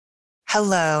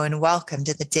Hello and welcome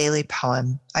to the Daily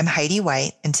Poem. I'm Heidi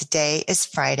White, and today is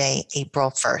Friday,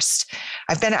 April 1st.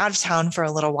 I've been out of town for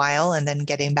a little while and then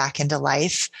getting back into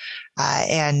life.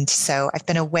 And so I've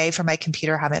been away from my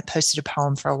computer, haven't posted a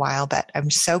poem for a while, but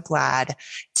I'm so glad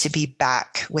to be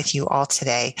back with you all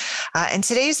today. And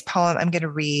today's poem I'm going to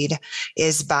read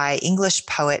is by English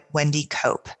poet Wendy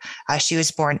Cope. She was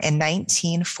born in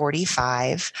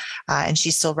 1945, and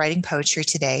she's still writing poetry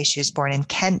today. She was born in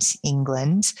Kent,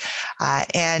 England.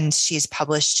 And she's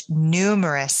published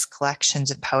numerous collections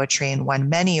of poetry and won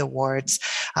many awards.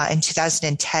 In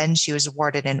 2010, she was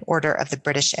awarded an Order of the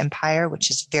British Empire, which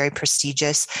is very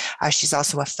prestigious. She's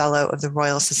also a fellow of the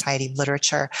Royal Society of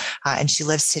Literature, and she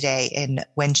lives today in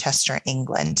Winchester,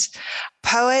 England.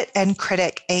 Poet and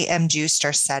critic A.M.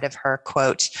 Juster said of her,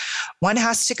 quote, "One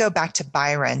has to go back to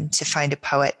Byron to find a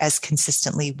poet as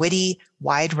consistently witty,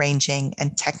 wide-ranging,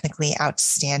 and technically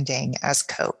outstanding as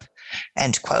Cope."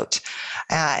 End quote.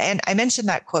 And I mentioned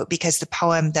that quote because the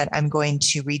poem that I'm going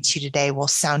to read to you today will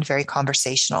sound very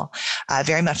conversational,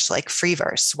 very much like free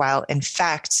verse, while in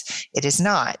fact it is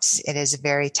not. It is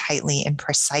very tightly and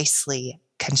precisely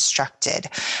constructed.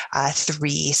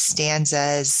 Three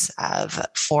stanzas of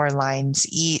 4 lines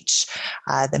each.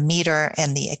 The meter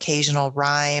and the occasional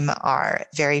rhyme are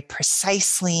very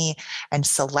precisely and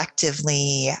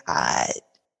selectively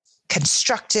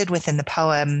constructed within the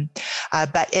poem,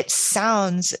 but it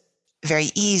sounds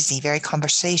very easy, very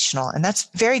conversational, and that's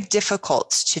very difficult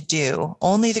to do.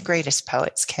 Only the greatest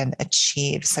poets can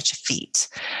achieve such a feat.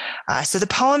 So the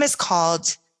poem is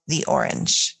called The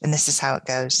Orange, and this is how it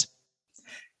goes.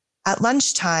 At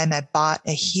lunchtime, I bought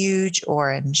a huge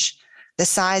orange. The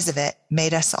size of it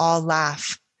made us all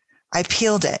laugh. I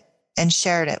peeled it and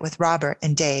shared it with Robert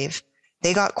and Dave.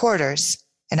 They got quarters,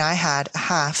 and I had a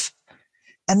half.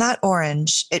 And that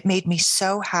orange, it made me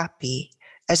so happy,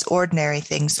 as ordinary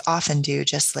things often do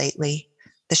just lately.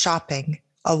 The shopping,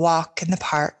 a walk in the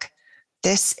park.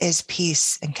 This is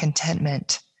peace and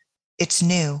contentment. It's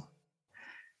new.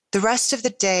 The rest of the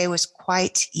day was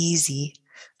quite easy.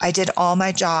 I did all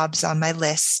my jobs on my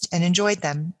list and enjoyed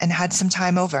them and had some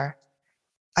time over.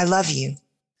 I love you.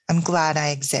 I'm glad I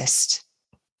exist.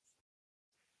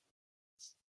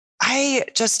 I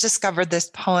just discovered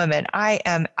this poem and I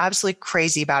am absolutely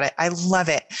crazy about it. I love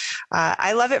it.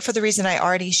 I love it for the reason I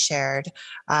already shared,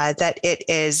 that it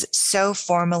is so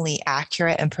formally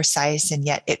accurate and precise, and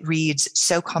yet it reads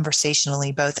so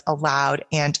conversationally, both aloud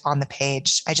and on the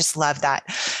page. I just love that.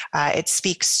 It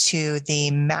speaks to the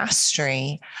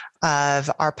mastery of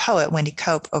our poet, Wendy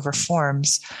Cope, over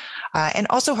forms, and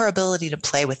also her ability to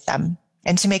play with them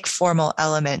and to make formal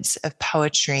elements of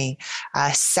poetry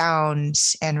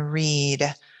sound and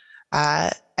read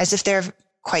as if they're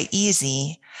quite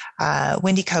easy.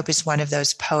 Wendy Cope is one of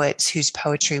those poets whose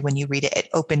poetry, when you read it, it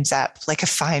opens up like a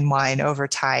fine wine over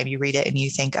time. You read it and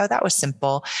you think, oh, that was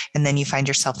simple. And then you find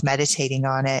yourself meditating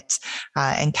on it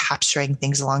and capturing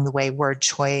things along the way, word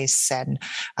choice and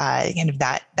kind of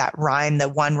that rhyme, the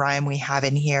one rhyme we have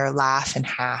in here, laugh and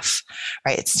half,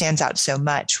 right? It stands out so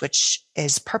much, which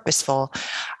is purposeful.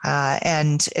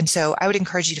 And so I would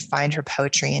encourage you to find her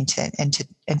poetry and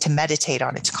to meditate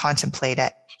on it, to contemplate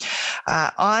it.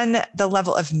 On the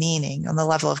level of meaning, on the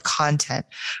level of content,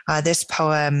 this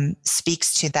poem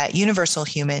speaks to that universal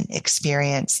human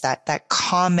experience, that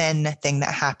common thing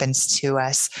that happens to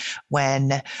us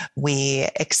when we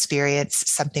experience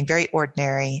something very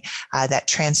ordinary that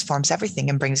transforms everything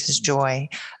and brings us joy.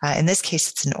 In this case,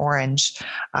 it's an orange.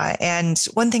 And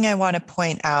one thing I want to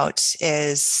point out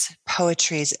is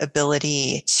poetry's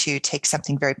ability to take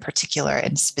something very particular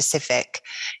and specific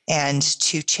and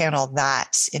to channel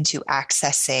that into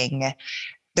accessing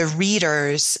the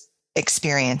reader's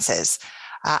experiences.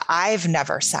 I've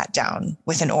never sat down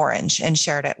with an orange and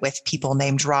shared it with people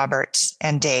named Robert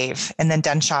and Dave and then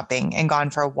done shopping and gone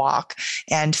for a walk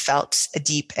and felt a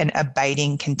deep and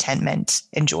abiding contentment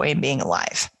and joy in being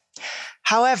alive.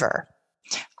 However,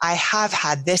 I have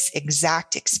had this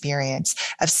exact experience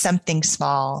of something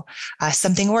small,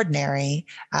 something ordinary,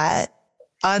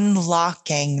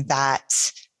 unlocking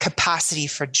that capacity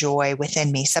for joy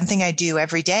within me, something I do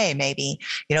every day, maybe,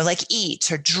 like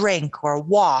eat or drink or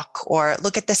walk or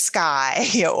look at the sky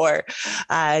or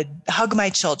hug my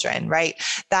children, right?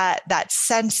 That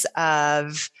sense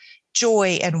of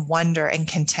joy and wonder and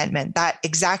contentment, that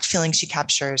exact feeling she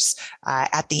captures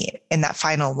in that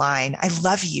final line. I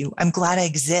love you. I'm glad I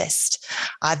exist.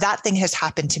 That thing has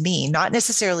happened to me, not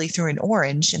necessarily through an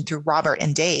orange and through Robert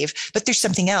and Dave, but through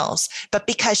something else. But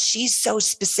because she's so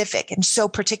specific and so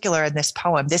particular in this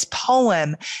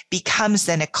poem becomes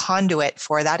then a conduit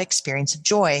for that experience of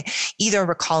joy, either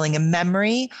recalling a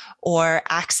memory or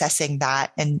accessing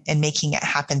that and making it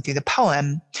happen through the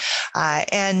poem.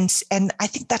 And I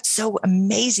think that's so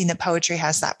amazing that poetry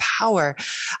has that power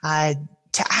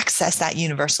to access that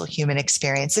universal human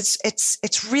experience.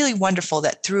 It's really wonderful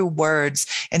that through words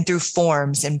and through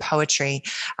forms in poetry,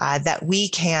 that we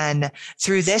can,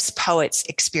 through this poet's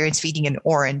experience feeding an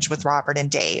orange with Robert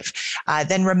and Dave,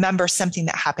 then remember something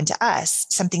that happened to us,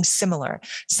 something similar,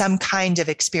 some kind of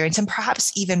experience, and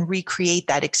perhaps even recreate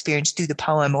that experience through the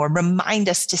poem or remind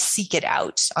us to seek it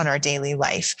out on our daily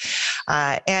life.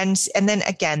 And then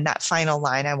again, that final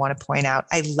line I want to point out,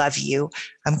 I love you.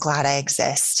 I'm glad I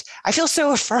exist. I feel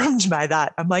so affirmed by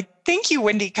that. I'm like, thank you,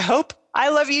 Wendy Cope. I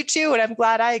love you too, and I'm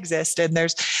glad I exist. And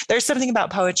there's something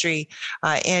about poetry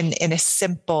in a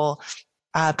simple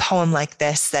poem like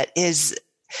this that is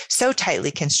so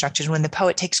tightly constructed when the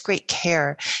poet takes great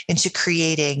care into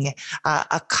creating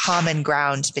a common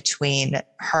ground between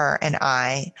her and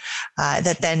I,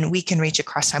 that then we can reach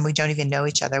across time. We don't even know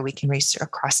each other. We can reach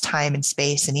across time and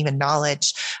space and even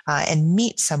knowledge and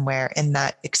meet somewhere in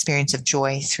that experience of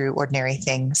joy through ordinary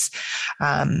things.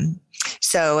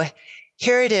 So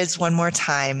here it is one more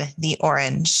time, The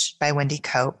Orange by Wendy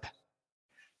Cope.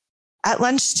 At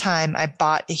lunchtime, I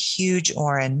bought a huge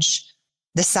orange.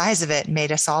 The size of it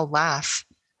made us all laugh.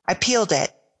 I peeled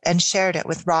it and shared it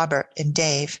with Robert and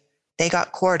Dave. They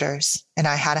got quarters and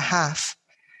I had a half.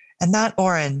 And that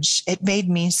orange, it made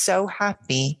me so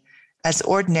happy, as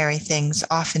ordinary things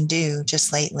often do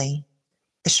just lately.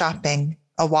 The shopping,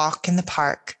 a walk in the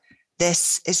park.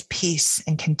 This is peace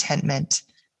and contentment.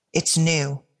 It's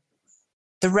new.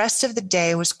 The rest of the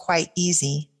day was quite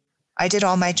easy. I did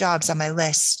all my jobs on my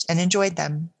list and enjoyed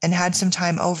them and had some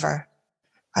time over.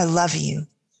 I love you.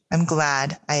 I'm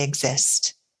glad I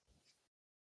exist.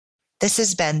 This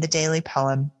has been The Daily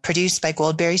Poem, produced by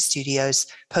Goldberry Studios,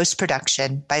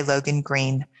 post-production by Logan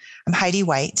Green. I'm Heidi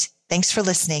White. Thanks for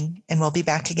listening, and we'll be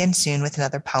back again soon with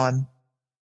another poem.